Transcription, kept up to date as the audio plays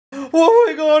What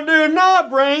are we gonna do now,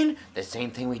 Brain? The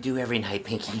same thing we do every night,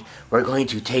 Pinky. We're going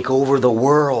to take over the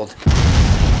world. You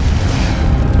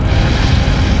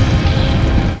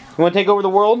wanna take over the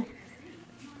world?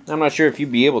 I'm not sure if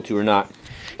you'd be able to or not.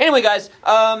 Anyway, guys,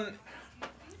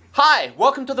 hi,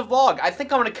 welcome to the vlog. I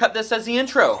think I'm gonna cut this as the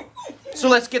intro. So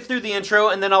let's get through the intro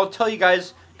and then I'll tell you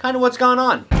guys kind of what's going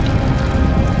on.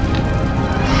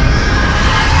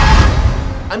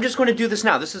 I'm just gonna do this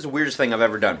now. This is the weirdest thing I've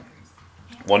ever done.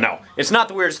 Well, no, it's not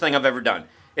the weirdest thing I've ever done.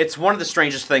 It's one of the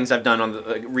strangest things I've done on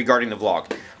the, regarding the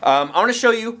vlog. I wanna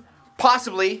show you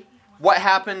possibly what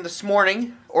happened this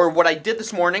morning, or what I did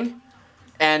this morning,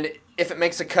 and if it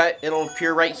makes a cut, it'll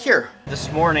appear right here.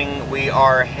 This morning, we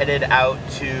are headed out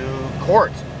to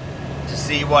court to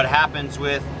see what happens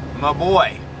with my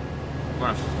boy. We're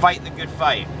gonna fight the good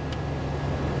fight.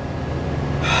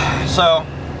 So,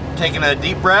 taking a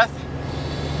deep breath.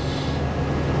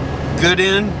 Good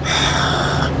in,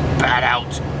 bad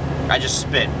out. I just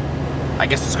spit. I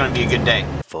guess it's gonna be a good day.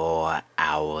 4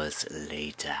 hours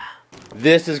later.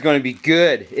 This is gonna be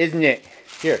good, isn't it?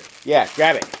 Here, yeah,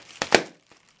 grab it.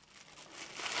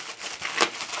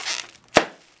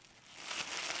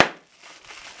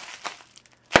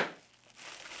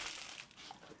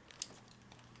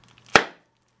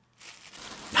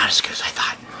 Not as good as I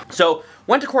thought. So,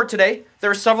 went to court today.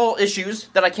 There are several issues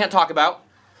that I can't talk about.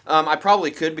 I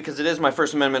probably could because it is my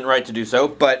First Amendment right to do so,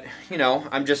 but, you know,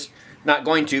 I'm just not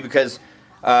going to because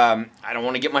I don't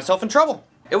want to get myself in trouble.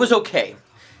 It was okay.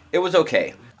 It was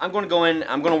okay. I'm going to go in,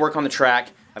 I'm going to work on the track.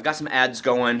 I've got some ads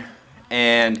going,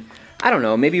 and I don't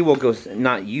know, maybe we'll go,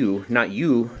 not you,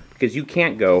 because you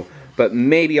can't go, but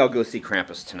maybe I'll go see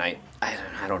Krampus tonight. I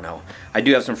don't know. I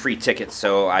do have some free tickets,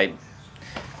 so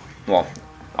well,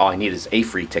 all I need is a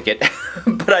free ticket,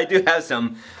 but I do have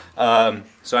some,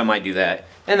 so I might do that.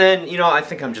 And then, you know, I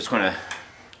think I'm just gonna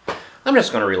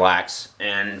relax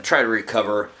and try to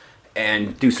recover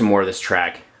and do some more of this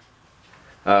track.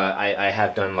 I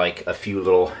have done like a few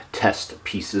little test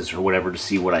pieces or whatever to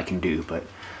see what I can do, but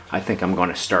I think I'm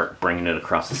gonna start bringing it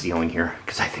across the ceiling here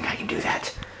because I think I can do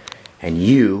that. And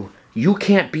you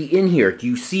can't be in here. Do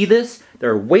you see this? There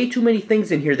are way too many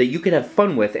things in here that you could have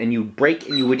fun with and you'd break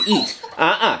and you would eat.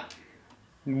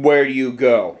 Where do you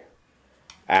go?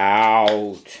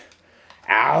 Out.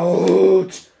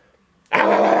 Out!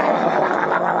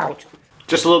 Out!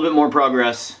 Just a little bit more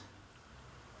progress.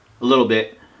 A little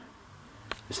bit.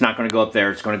 It's not going to go up there,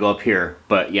 it's going to go up here.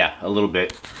 But yeah, a little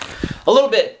bit. A little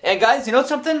bit. And guys, you know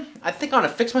something? I think I'm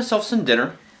going to fix myself some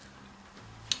dinner.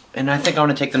 And I think I'm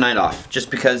going to take the night off.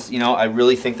 Just because, you know, I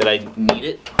really think that I need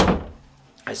it.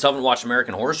 I still haven't watched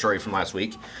American Horror Story from last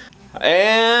week.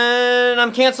 And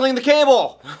I'm canceling the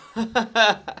cable!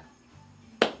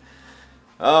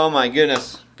 Oh my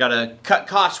goodness, gotta cut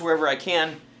costs wherever I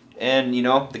can, and you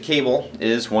know, the cable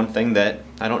is one thing that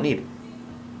I don't need.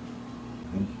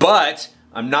 But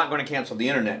I'm not going to cancel the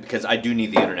internet because I do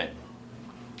need the internet.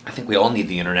 I think we all need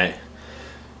the internet.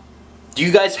 Do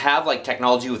you guys have like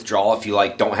technology withdrawal if you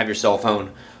like don't have your cell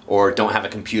phone or don't have a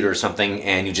computer or something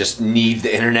and you just need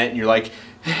the internet and you're like,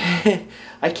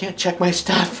 I can't check my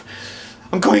stuff,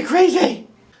 I'm going crazy?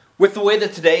 With the way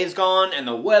that today is gone and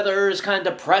the weather is kind of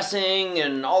depressing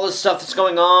and all this stuff that's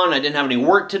going on, I didn't have any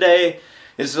work today.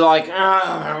 It's like,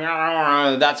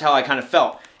 that's how I kind of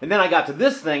felt. And then I got to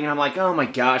this thing and I'm like, oh my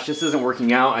gosh, this isn't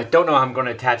working out. I don't know how I'm going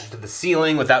to attach it to the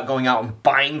ceiling without going out and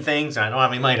buying things, and I don't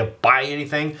have any money to buy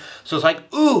anything. So it's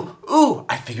like, ooh,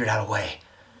 I figured out a way.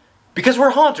 Because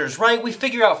we're haunters, right? We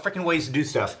figure out freaking ways to do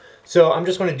stuff. So I'm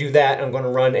just going to do that. I'm going to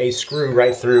run a screw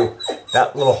right through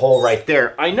that little hole right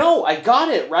there. I know, I got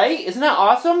it, right? Isn't that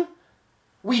awesome?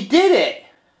 We did it!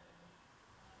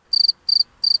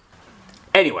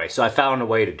 Anyway, so I found a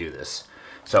way to do this.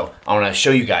 So I want to show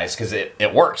you guys because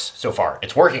it works so far.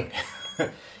 It's working.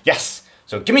 Yes.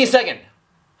 So give me a second.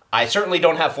 I certainly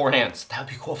don't have 4 hands. That would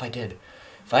be cool if I did.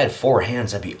 If I had 4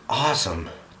 hands, that'd be awesome.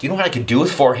 Do you know what I could do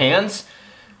with 4 hands?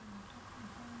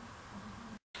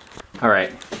 All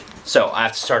right. So I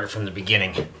have to start it from the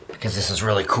beginning because this is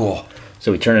really cool.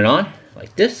 So we turn it on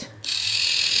like this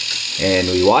and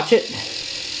we watch it.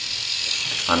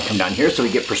 I'm gonna come down here so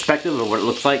we get perspective of what it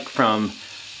looks like from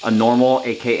a normal,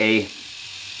 AKA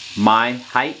my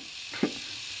height.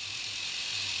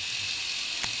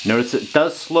 Notice it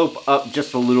does slope up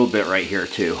just a little bit right here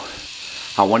too.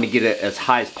 I want to get it as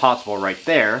high as possible right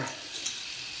there.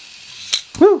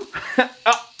 Woo!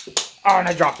 Oh, and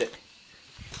I dropped it.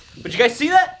 But you guys see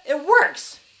that? It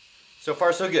works! So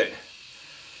far so good.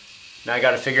 Now I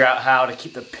gotta figure out how to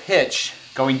keep the pitch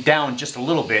going down just a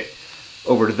little bit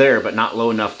over to there, but not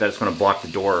low enough that it's gonna block the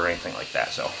door or anything like that.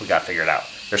 So we gotta figure it out.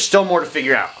 There's still more to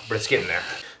figure out, but it's getting there.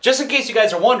 Just in case you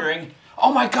guys are wondering,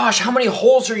 oh my gosh, how many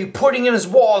holes are you putting in his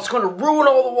wall? It's going to ruin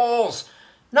all the walls.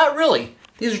 Not really.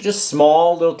 These are just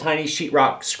small, little tiny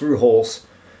sheetrock screw holes.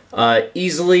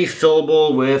 Easily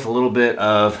fillable with a little bit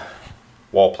of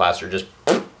wall plaster. Just,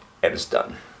 and it's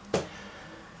done.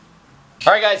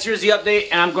 Alright guys, here's the update,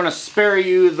 and I'm going to spare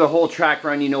you the whole track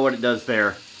run. You know what it does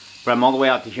there. But I'm all the way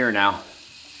out to here now.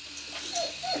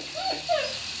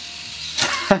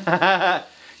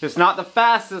 It's not the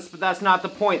fastest, but that's not the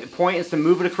point. The point is to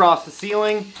move it across the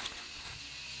ceiling,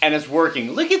 and it's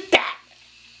working. Look at that!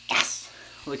 Yes!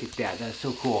 Look at that, that's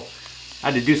so cool. I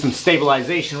had to do some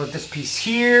stabilization with this piece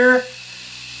here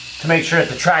to make sure that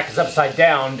the track is upside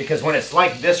down, because when it's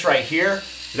like this right here,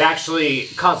 it actually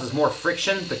causes more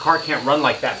friction. The car can't run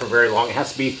like that for very long. It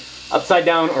has to be upside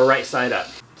down or right side up.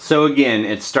 So again,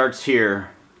 it starts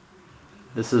here.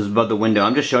 This is above the window.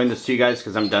 I'm just showing this to you guys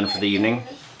because I'm done for the evening.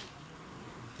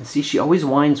 And see, she always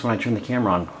whines when I turn the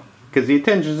camera on, because the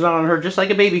attention's not on her, just like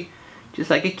a baby,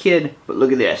 just like a kid. But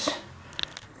look at this.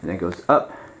 And it goes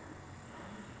up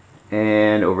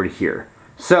and over to here.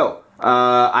 So,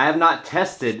 I have not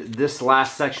tested this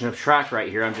last section of track right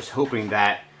here. I'm just hoping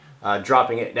that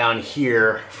dropping it down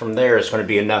here from there is going to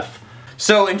be enough.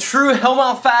 So, in true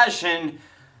Hellmouth fashion,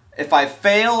 if I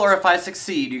fail or if I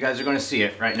succeed, you guys are going to see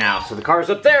it right now. So the car's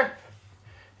up there,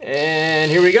 and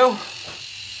here we go.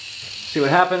 See what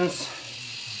happens.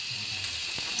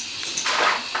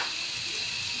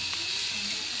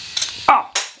 Oh,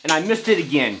 and I missed it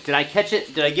again. Did I catch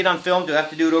it? Did I get on film? Do I have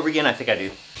to do it over again? I think I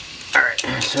do. All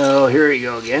right, so here we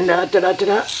go again. Da, da, da, da,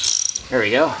 da. There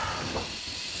we go.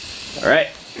 All right.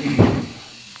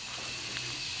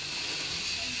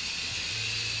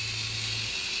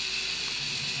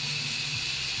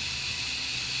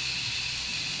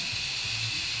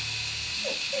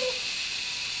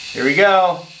 Here we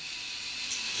go.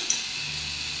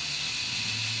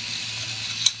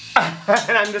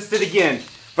 And I missed it again.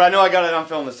 But I know I got it on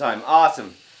film this time.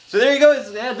 Awesome. So there you go.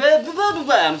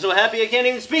 I'm so happy I can't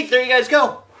even speak. There you guys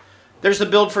go. There's the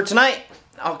build for tonight.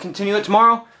 I'll continue it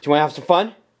tomorrow. Do you want to have some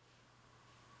fun?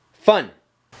 Fun.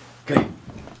 Good.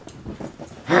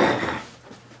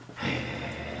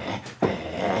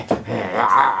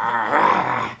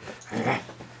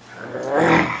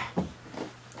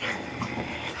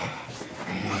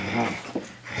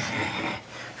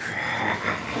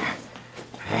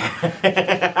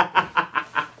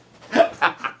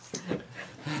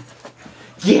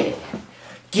 Get it!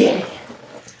 Get it!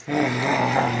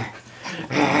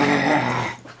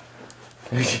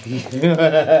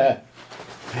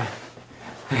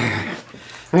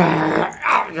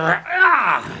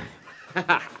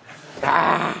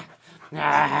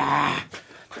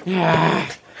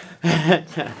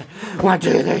 One,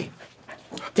 two, three.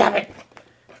 Damn it!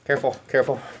 Careful,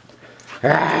 careful.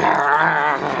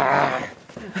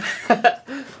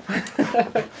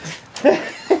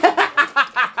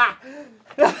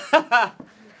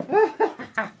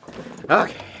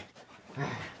 Okay.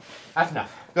 That's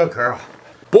enough. Go, girl.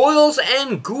 Boils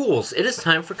and ghouls, it is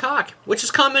time for cock, which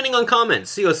is commenting on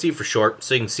comments, COC for short,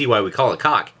 so you can see why we call it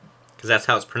cock, because that's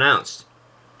how it's pronounced.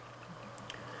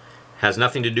 Has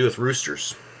nothing to do with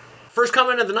roosters. First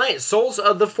comment of the night, Souls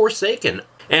of the Forsaken.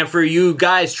 And for you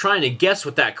guys trying to guess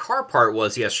what that car part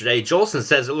was yesterday, Jolson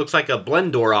says it looks like a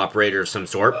blend door operator of some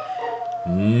sort.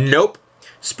 Nope.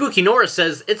 Spooky Nora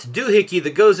says it's doohickey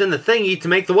that goes in the thingy to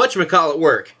make the whatchamacallit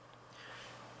work.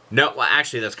 No, well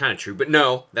actually that's kind of true, but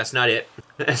no, that's not it.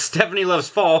 Stephanie Loves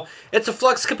Fall, it's a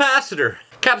flux capacitor.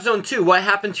 Capzone 2, what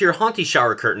happened to your haunty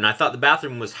shower curtain? I thought the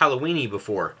bathroom was Halloweeny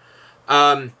before.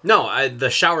 No, the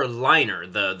shower liner,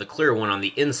 the clear one on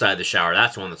the inside of the shower,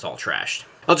 that's the one that's all trashed.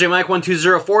 LJ Mike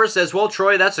 1204 says, well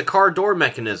Troy, that's a car door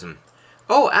mechanism.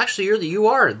 Oh, actually you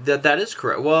are, that is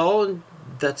correct. Well,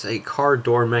 that's a car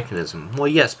door mechanism. Well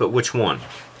yes, but which one?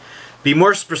 Be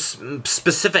more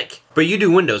specific. But you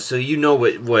do windows, so you know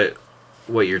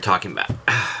what you're talking about.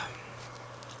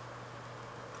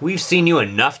 We've seen you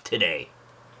enough today.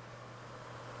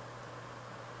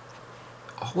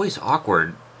 Always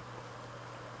awkward.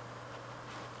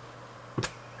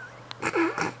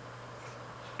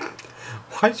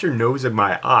 Why is your nose in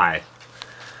my eye?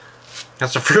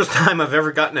 That's the first time I've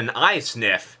ever gotten an eye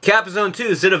sniff. Capzone 2,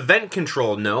 is it a vent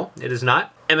control? No, it is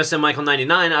not. MSM Michael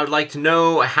 99, I would like to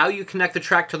know how you connect the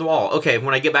track to the wall. Okay,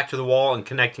 when I get back to the wall and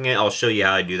connecting it, I'll show you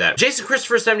how I do that. Jason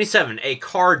Christopher 77, a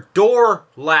car door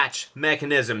latch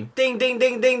mechanism. Ding, ding,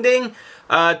 ding, ding, ding.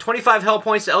 25 hell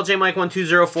points to LJ Mike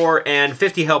 1204 and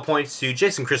 50 hell points to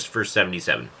Jason Christopher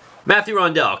 77. Matthew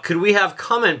Rondell, could we have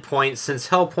comment points since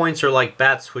hell points are like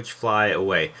bats which fly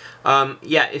away?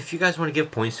 Yeah, if you guys want to give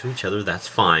points to each other, that's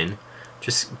fine.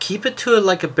 Just keep it to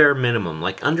like a bare minimum,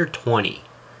 like under 20.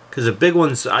 Because the big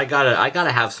ones, I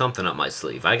gotta have something up my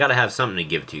sleeve. I gotta have something to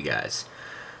give to you guys.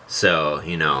 So,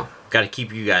 you know, gotta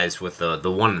keep you guys with the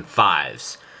 1 and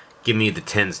 5s. Give me the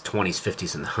 10s, 20s,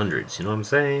 50s, and the 100s. You know what I'm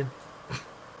saying?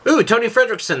 Ooh, Tony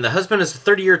Fredrickson. The husband is a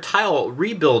 30-year tile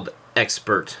rebuild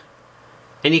expert.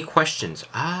 Any questions?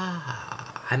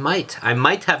 I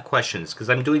might have questions because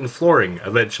I'm doing flooring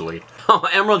eventually. Oh,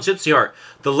 Emerald Gypsy Heart.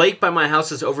 The lake by my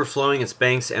house is overflowing its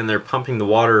banks and they're pumping the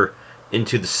water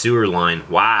into the sewer line.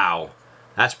 Wow.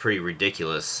 That's pretty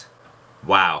ridiculous.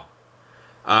 Wow.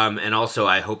 And also,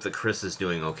 I hope that Chris is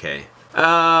doing okay.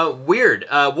 Weird.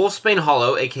 Wolfsbane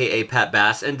Hollow, aka Pat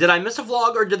Bass. And did I miss a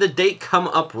vlog or did the date come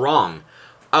up wrong?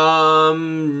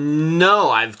 No,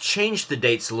 I've changed the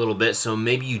dates a little bit, so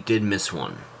maybe you did miss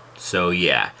one. So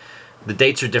yeah, the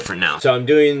dates are different now. So I'm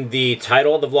doing the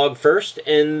title of the vlog first,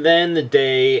 and then the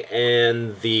day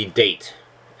and the date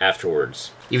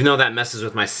afterwards. Even though that messes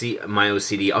with my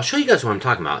OCD, I'll show you guys what I'm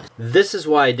talking about. This is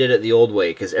why I did it the old way,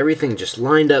 because everything just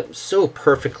lined up so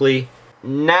perfectly.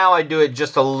 Now I do it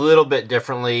just a little bit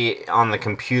differently on the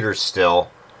computer still.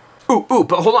 Ooh,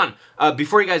 but hold on.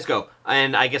 Before you guys go,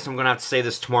 and I guess I'm going to have to say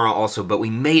this tomorrow also, but we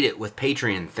made it with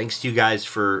Patreon. Thanks to you guys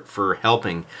for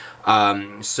helping.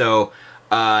 So,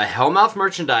 Hellmouth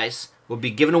merchandise will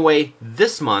be given away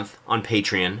this month on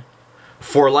Patreon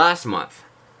for last month.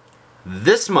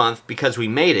 This month, because we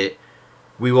made it,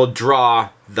 we will draw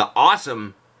the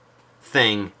awesome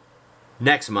thing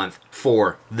next month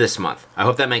for this month. I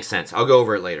hope that makes sense. I'll go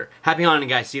over it later. Happy hunting,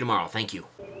 guys. See you tomorrow. Thank you.